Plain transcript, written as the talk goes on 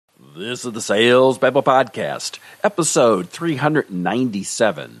This is the Sales Bible Podcast, episode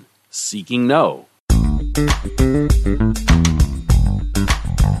 397, Seeking No.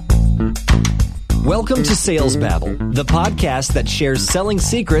 Welcome to Sales Babble, the podcast that shares selling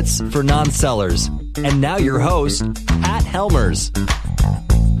secrets for non-sellers. And now your host, Pat Helmers.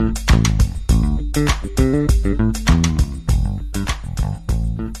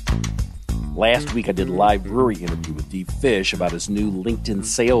 Last week I did a live brewery interview with Dave Fish about his new LinkedIn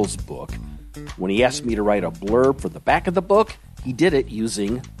sales book. When he asked me to write a blurb for the back of the book, he did it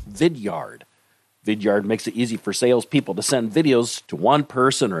using Vidyard. Vidyard makes it easy for salespeople to send videos to one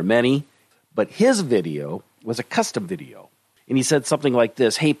person or many, but his video was a custom video. And he said something like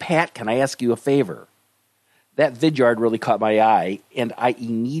this: "Hey Pat, can I ask you a favor?" That Vidyard really caught my eye, and I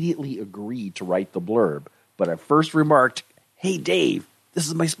immediately agreed to write the blurb. But I first remarked, "Hey Dave, this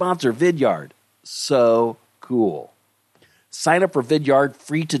is my sponsor, Vidyard." So cool. Sign up for Vidyard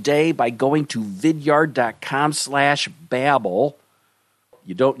free today by going to vidyard.com/babble.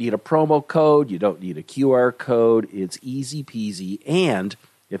 You don't need a promo code. You don't need a QR code. It's easy peasy. And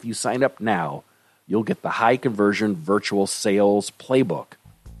if you sign up now, you'll get the high conversion virtual sales playbook.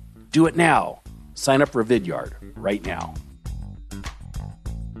 Do it now. Sign up for Vidyard right now.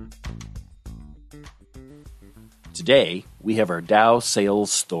 Today, we have our Dow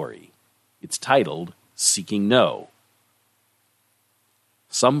sales story. It's titled, Seeking No.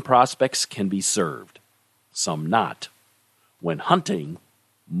 Some prospects can be served, some not. When hunting,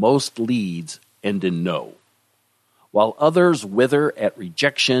 most leads end in no. While others wither at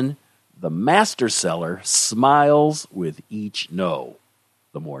rejection, the master seller smiles with each no.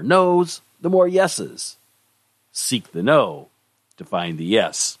 The more no's, the more yeses. Seek the no to find the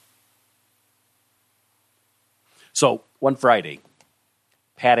yes. So, one Friday,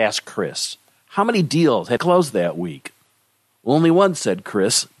 Pat asked Chris, how many deals had closed that week? Only one, said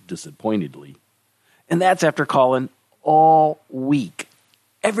Chris, disappointedly. And that's after calling all week.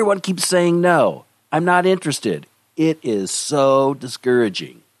 Everyone keeps saying no. I'm not interested. It is so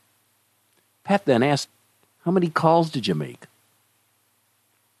discouraging. Pat then asked, how many calls did you make?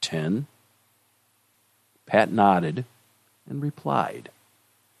 10. Pat nodded and replied,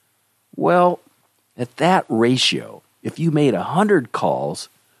 well, at that ratio, if you made 100 calls,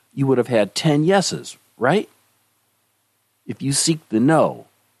 you would have had 10 yeses, right? If you seek the no,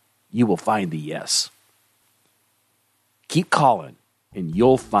 you will find the yes. Keep calling, and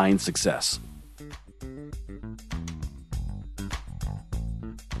you'll find success.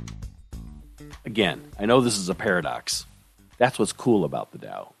 Again, I know this is a paradox. That's what's cool about the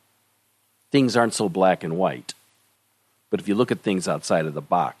Dow. Things aren't so black and white. But if you look at things outside of the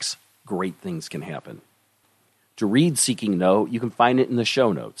box, great things can happen. To read Seeking No, you can find it in the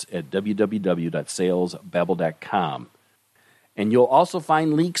show notes at www.salesbabble.com. And you'll also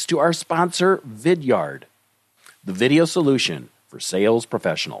find links to our sponsor, Vidyard, the video solution for sales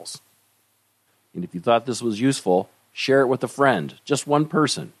professionals. And if you thought this was useful, share it with a friend, just one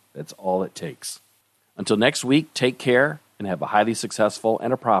person. That's all it takes. Until next week, take care and have a highly successful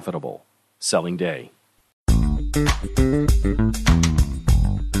and a profitable selling day.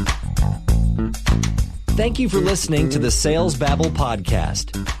 Thank you for listening to the Sales Babble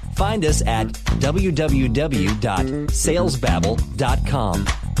podcast. Find us at www.salesbabble.com.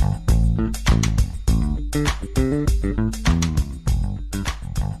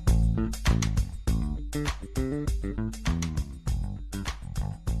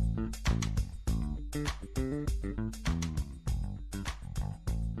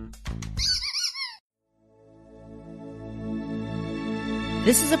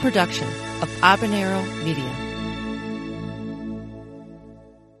 This is a production of Habanero Media.